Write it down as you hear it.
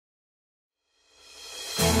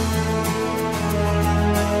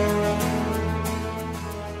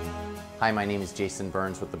Hi, my name is Jason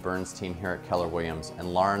Berns with the Berns team here at Keller Williams,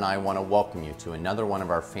 and Laura and I want to welcome you to another one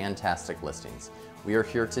of our fantastic listings. We are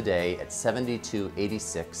here today at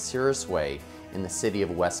 7286 Cirrus Way in the city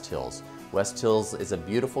of West Hills. West Hills is a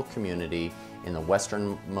beautiful community in the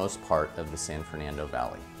westernmost part of the San Fernando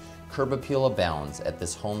Valley. Curb appeal abounds at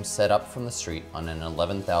this home set up from the street on an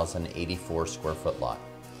 11,084 square foot lot.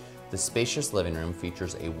 The spacious living room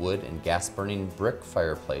features a wood and gas-burning brick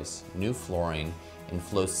fireplace, new flooring, and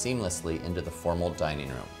flows seamlessly into the formal dining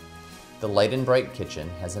room. The light and bright kitchen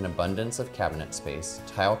has an abundance of cabinet space,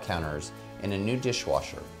 tile counters, and a new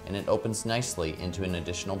dishwasher, and it opens nicely into an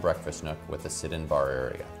additional breakfast nook with a sit-in bar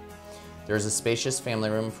area. There is a spacious family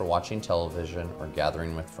room for watching television or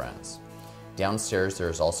gathering with friends. Downstairs there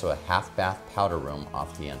is also a half-bath powder room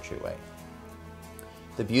off the entryway.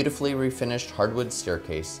 The beautifully refinished hardwood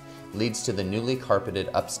staircase leads to the newly carpeted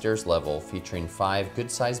upstairs level featuring 5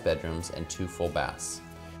 good-sized bedrooms and 2 full baths.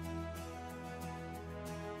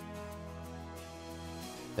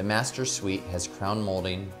 The master suite has crown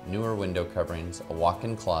molding, newer window coverings, a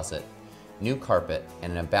walk-in closet, new carpet,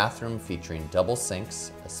 and a bathroom featuring double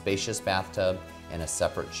sinks, a spacious bathtub, and a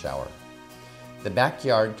separate shower. The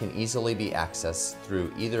backyard can easily be accessed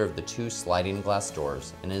through either of the 2 sliding glass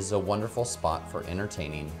doors and is a wonderful spot for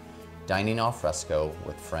entertaining, dining alfresco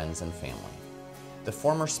with friends and family. The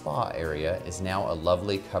former spa area is now a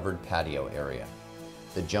lovely covered patio area.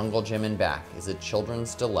 The jungle gym in back is a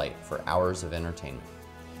children's delight for hours of entertainment.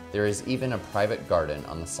 There is even a private garden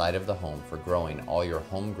on the side of the home for growing all your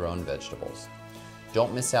homegrown vegetables.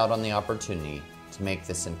 Don't miss out on the opportunity to make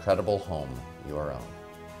this incredible home your own.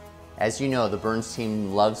 As you know, the Berns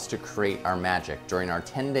team loves to create our magic during our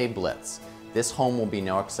 10-day blitz. This home will be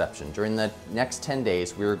no exception. During the next 10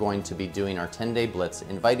 days, we are going to be doing our 10-day blitz,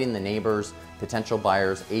 inviting the neighbors, potential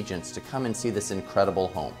buyers, agents to come and see this incredible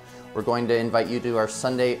home. We're going to invite you to our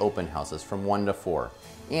Sunday open houses from 1 to 4.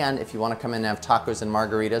 And if you want to come in and have tacos and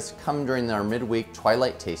margaritas, come during our midweek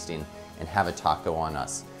twilight tasting and have a taco on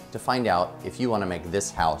us to find out if you want to make this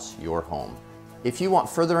house your home. If you want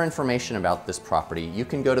further information about this property, you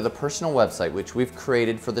can go to the personal website which we've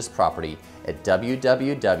created for this property at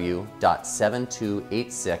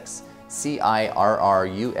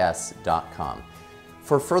www.7286cirrus.com.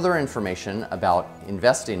 For further information about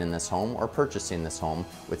investing in this home or purchasing this home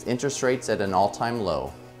with interest rates at an all-time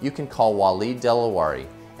low, you can call Waleed Delawari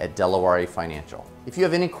at Delawari Financial. If you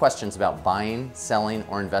have any questions about buying, selling,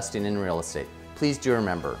 or investing in real estate, please do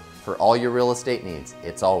remember, for all your real estate needs,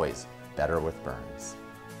 it's always better with Berns.